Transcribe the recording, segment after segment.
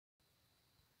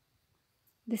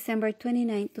December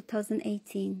 29,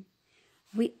 2018.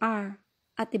 We are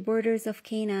at the borders of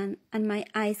Canaan, and my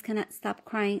eyes cannot stop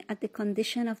crying at the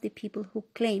condition of the people who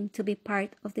claim to be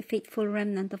part of the faithful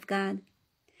remnant of God.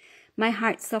 My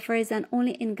heart suffers, and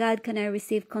only in God can I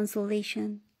receive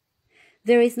consolation.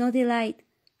 There is no delight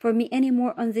for me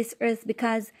anymore on this earth,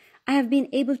 because I have been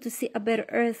able to see a better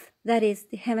earth, that is,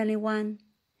 the heavenly one.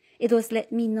 It was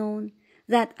let me known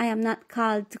that I am not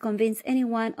called to convince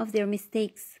anyone of their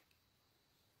mistakes.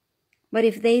 But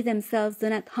if they themselves do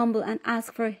not humble and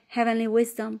ask for heavenly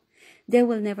wisdom, they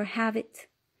will never have it.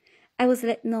 I was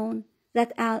let known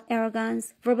that all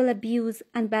arrogance, verbal abuse,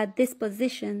 and bad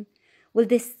disposition will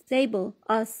disable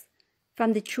us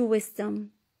from the true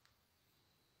wisdom.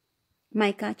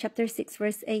 Micah chapter 6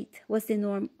 verse 8 was the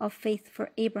norm of faith for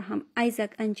Abraham,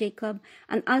 Isaac, and Jacob,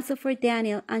 and also for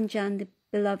Daniel and John, the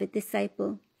beloved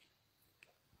disciple.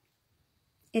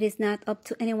 It is not up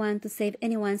to anyone to save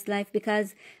anyone's life,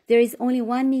 because there is only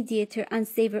one mediator and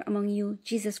Savior among you,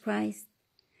 Jesus Christ.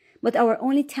 But our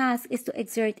only task is to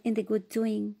exert in the good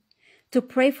doing, to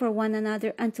pray for one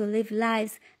another, and to live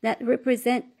lives that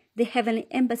represent the heavenly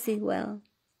embassy well.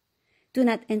 Do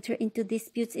not enter into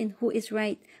disputes in who is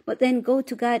right, but then go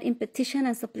to God in petition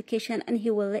and supplication, and He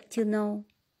will let you know.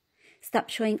 Stop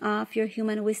showing off your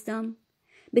human wisdom,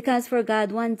 because for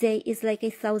God 1 day is like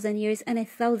 1,000 years, and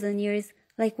 1,000 years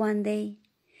like 1 day.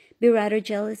 Be rather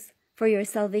jealous for your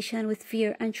salvation with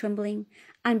fear and trembling,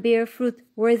 and bear fruit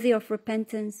worthy of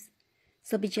repentance.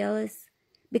 So be jealous,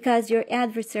 because your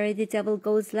adversary the devil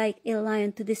goes like a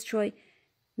lion to destroy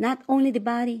not only the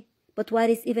body, but what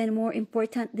is even more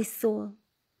important, the soul.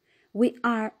 We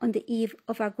are on the eve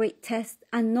of a great test,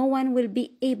 and no one will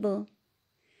be able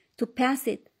to pass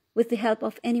it with the help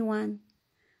of anyone.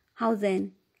 How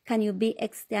then can you be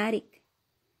ecstatic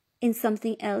in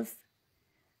something else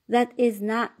that is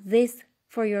not this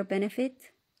for your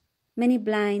benefit? Many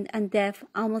blind and deaf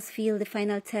almost feel the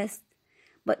final test,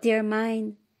 but their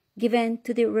mind, given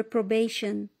to the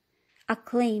reprobation,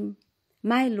 acclaim,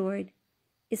 "My Lord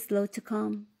is slow to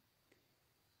come."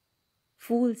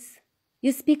 Fools,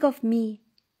 you speak of me,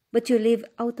 but you live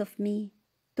out of me.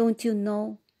 Don't you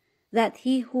know that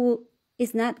he who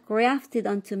is not grafted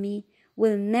unto me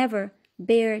will never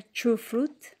bear true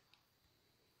fruit?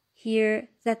 Hear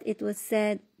that it was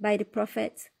said by the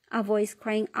prophets, a voice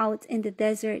crying out in the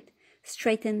desert,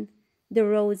 "Straighten the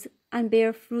roads and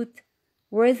bear fruit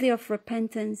worthy of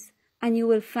repentance, and you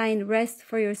will find rest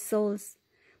for your souls."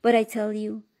 But I tell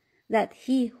you that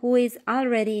he who is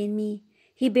already in me,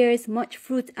 he bears much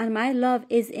fruit, and my love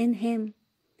is in him.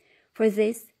 For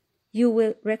this you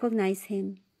will recognize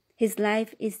him. His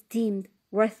life is deemed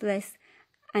worthless,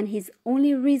 and his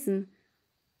only reason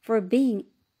for being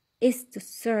is to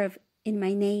serve in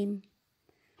my name.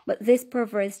 But this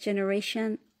perverse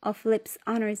generation of lips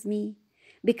honors me,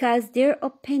 because their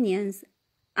opinions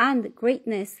and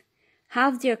greatness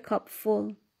have their cup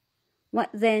full. What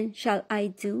then shall I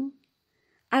do?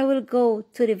 I will go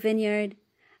to the vineyard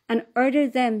and order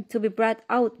them to be brought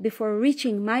out before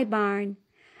reaching my barn,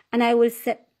 and I will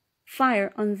set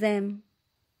fire on them,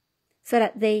 so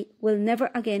that they will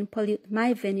never again pollute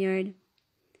my vineyard.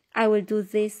 I will do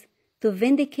this to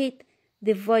vindicate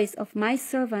the voice of my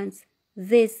servants.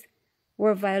 These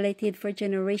were violated for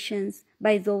generations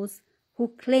by those who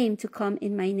claim to come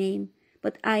in my name,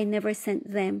 but I never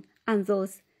sent them, and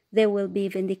thus they will be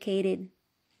vindicated.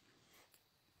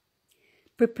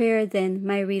 Prepare then,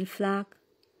 my real flock,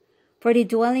 for the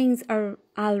dwellings are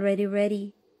already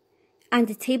ready, and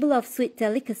the table of sweet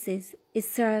delicacies is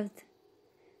served.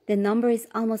 The number is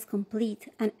almost complete,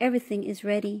 and everything is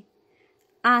ready.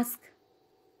 Ask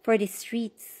for the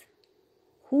streets.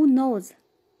 Who knows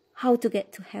how to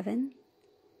get to heaven?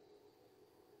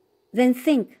 Then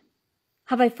think,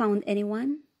 have I found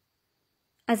anyone?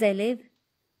 As I live,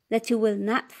 that you will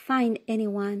not find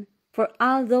anyone, for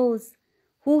all those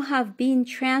who have been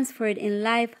transferred in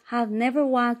life have never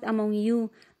walked among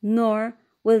you, nor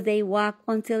will they walk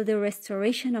until the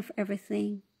restoration of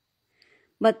everything.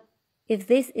 But if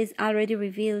this is already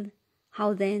revealed,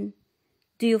 how then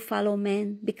do you follow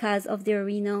men because of their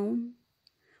renown?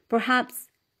 Perhaps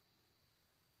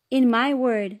in my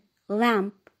word,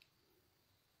 lamp,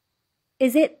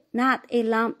 is it not a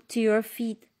lamp to your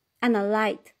feet and a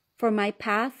light for my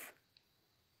path?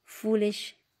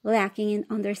 Foolish, lacking in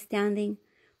understanding,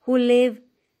 who live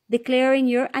declaring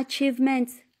your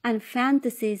achievements and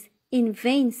fantasies in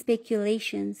vain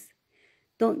speculations.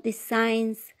 Don't the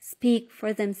signs speak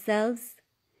for themselves?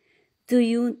 Do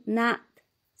you not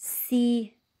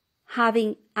see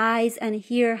having eyes and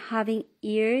hear having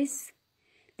ears?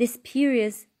 This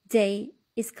spurious day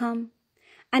is come,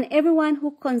 And everyone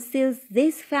who conceals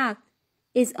this fact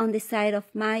is on the side of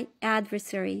my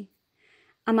adversary.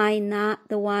 Am I not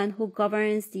the one who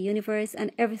governs the universe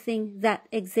and everything that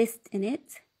exists in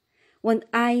it? Won't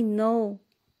I know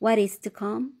what is to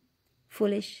come?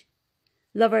 Foolish,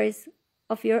 lovers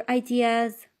of your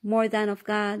ideas more than of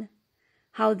God.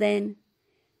 How then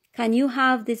can you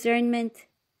have discernment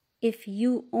if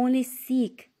you only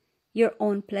seek your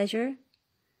own pleasure?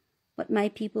 But my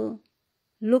people,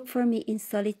 look for me in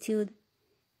solitude,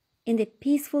 in the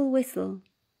peaceful whistle,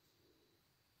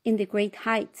 in the great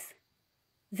heights.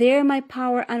 There my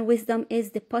power and wisdom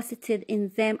is deposited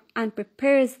in them and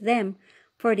prepares them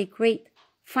for the great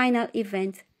final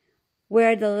event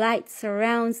where the light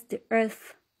surrounds the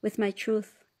earth with my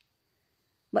truth.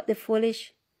 But the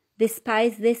foolish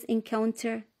despise this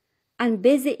encounter, and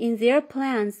busy in their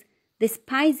plans,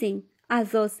 despising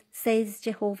as thus says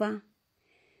Jehovah.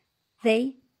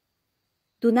 They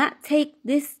do not take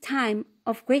this time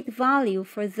of great value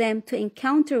for them to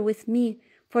encounter with me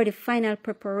for the final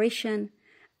preparation.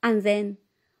 And then,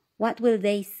 what will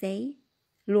they say?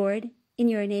 Lord, in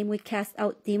your name we cast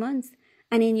out demons,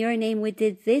 and in your name we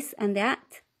did this and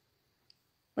that.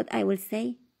 But I will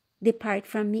say, depart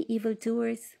from me,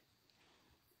 evildoers.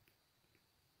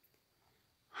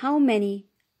 How many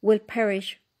will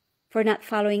perish for not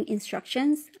following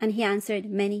instructions? And he answered,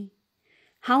 many.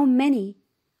 How many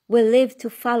will live to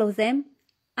follow them?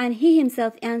 And he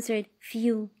himself answered,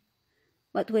 few.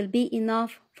 But will be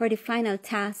enough for the final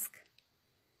task.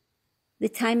 The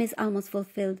time is almost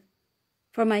fulfilled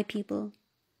for my people,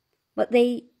 but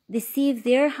they deceive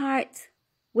their hearts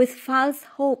with false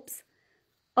hopes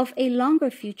of a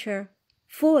longer future,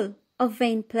 full of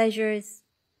vain pleasures.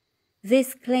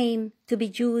 This claim to be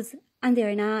Jews, and they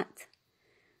are not,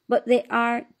 but they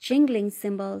are jingling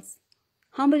cymbals.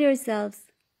 Humble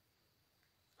yourselves,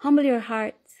 humble your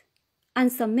hearts,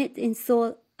 and submit in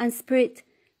soul and spirit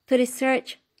to the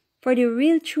search for the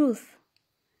real truth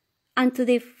and to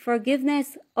the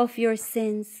forgiveness of your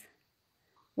sins.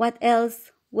 What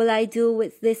else will I do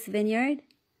with this vineyard?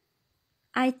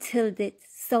 I tilled it,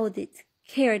 sowed it,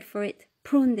 cared for it,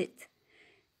 pruned it,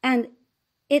 and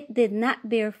it did not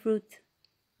bear fruit.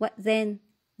 What then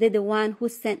did the one who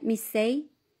sent me say?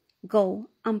 Go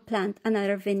and plant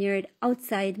another vineyard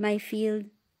outside my field.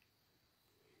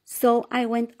 So I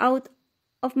went out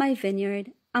of my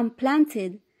vineyard and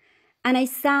planted, and I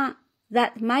saw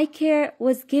that my care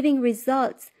was giving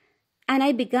results, and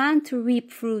I began to reap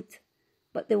fruit.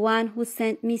 But the one who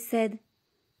sent me said,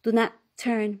 do not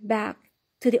turn back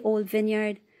to the old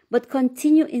vineyard, but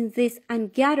continue in this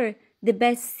and gather the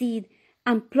best seed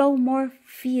and plow more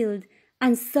field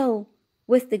and sow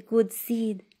with the good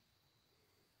seed.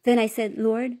 Then I said,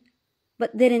 Lord,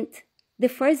 but didn't the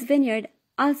first vineyard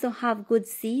also have good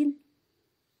seed?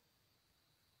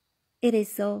 It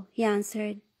is so, he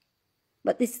answered.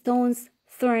 But the stones,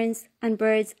 thorns, and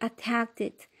birds attacked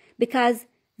it, because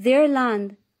their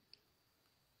land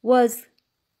was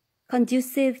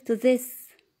conducive to this.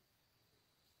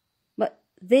 But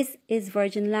this is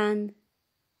virgin land,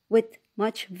 with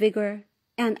much vigor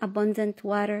and abundant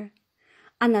water.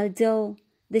 And although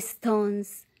the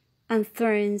stones and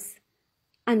thorns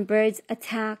and birds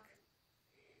attack,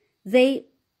 they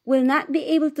will not be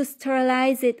able to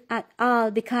sterilize it at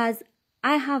all, because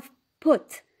I have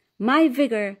put my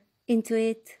vigor into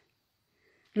it.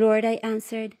 Lord, I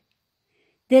answered,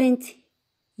 didn't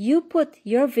you put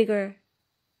your vigor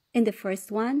in the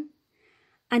first one?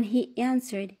 And he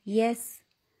answered, yes,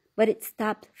 but it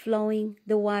stopped flowing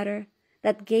the water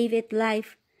that gave it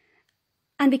life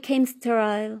and became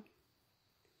sterile.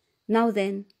 Now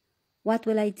then, what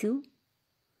will I do?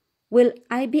 Will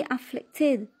I be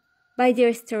afflicted by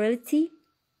their sterility?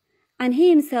 And he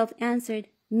himself answered,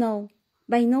 no,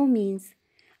 by no means.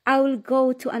 I will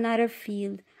go to another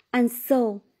field and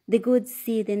sow the good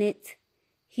seed in it.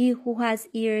 He who has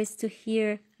ears to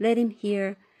hear, let him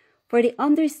hear. For the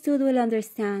understood will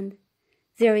understand.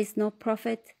 There is no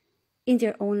prophet in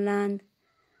their own land,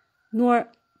 nor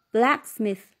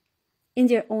blacksmith in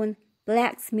their own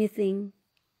blacksmithing.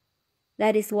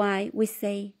 That is why we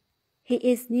say, he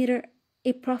is neither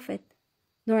a prophet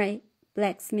nor a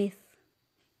blacksmith.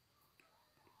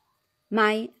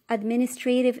 My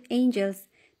administrative angels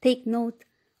take note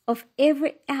of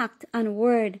every act and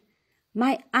word.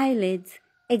 My eyelids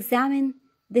examine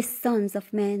the sons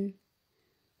of men.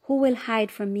 Who will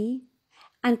hide from me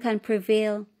and can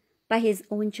prevail by his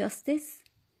own justice?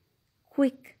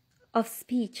 Quick of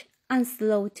speech and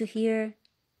slow to hear.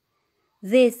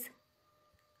 These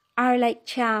are like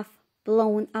chaff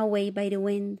blown away by the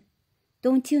wind.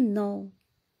 Don't you know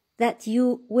that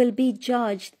you will be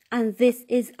judged, and this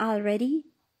is already?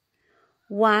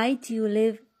 Why do you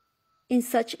live in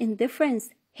such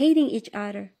indifference, hating each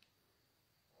other?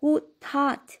 Who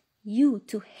taught you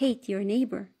to hate your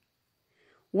neighbor?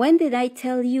 When did I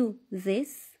tell you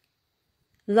this?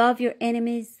 Love your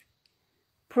enemies.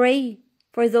 Pray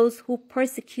for those who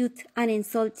persecute and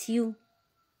insult you.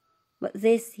 But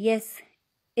this, yes,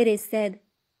 it is said,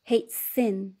 hate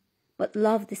sin, but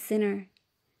love the sinner.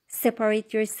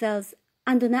 Separate yourselves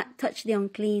and do not touch the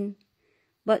unclean.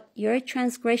 But your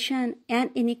transgression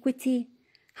and iniquity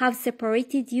have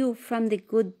separated you from the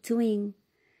good doing,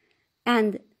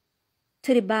 and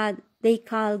to the bad they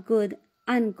call good,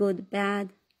 and good bad.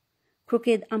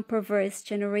 Crooked and perverse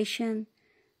generation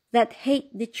that hate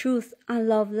the truth and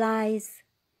love lies.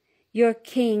 Your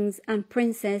kings and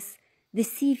princes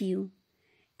deceive you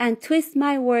and twist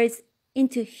my words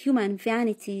into human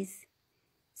vanities.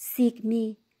 Seek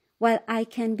me while I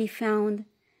can be found,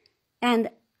 and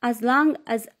as long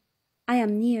as I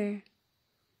am near.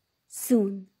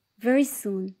 Soon, very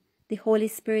soon, the Holy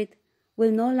Spirit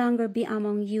will no longer be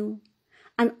among you,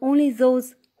 and only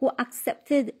those who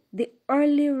accepted the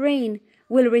early rain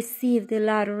will receive the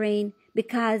latter rain,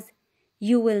 because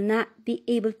you will not be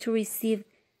able to receive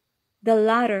the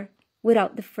latter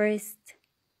without the first.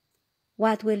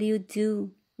 What will you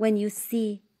do when you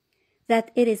see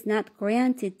that it is not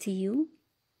granted to you?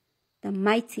 The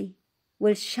mighty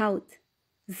will shout,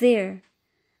 there,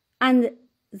 and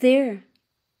there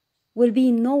will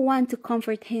be no one to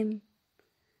comfort him.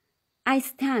 I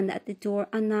stand at the door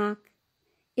and knock.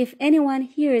 If anyone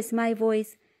hears my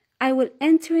voice, I will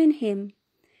enter in him.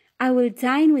 I will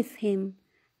dine with him,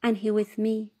 and he with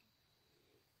me.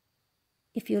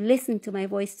 If you listen to my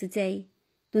voice today,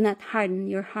 do not harden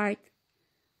your heart.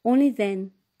 Only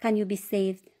then can you be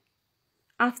saved.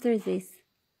 After this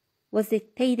was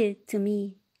dictated to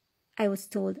me, I was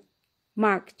told,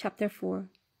 Mark chapter 4.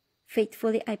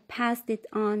 Faithfully I passed it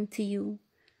on to you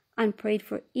and prayed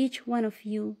for each one of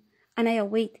you, and I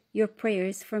await your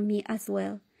prayers for me as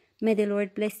well. May the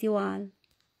Lord bless you all.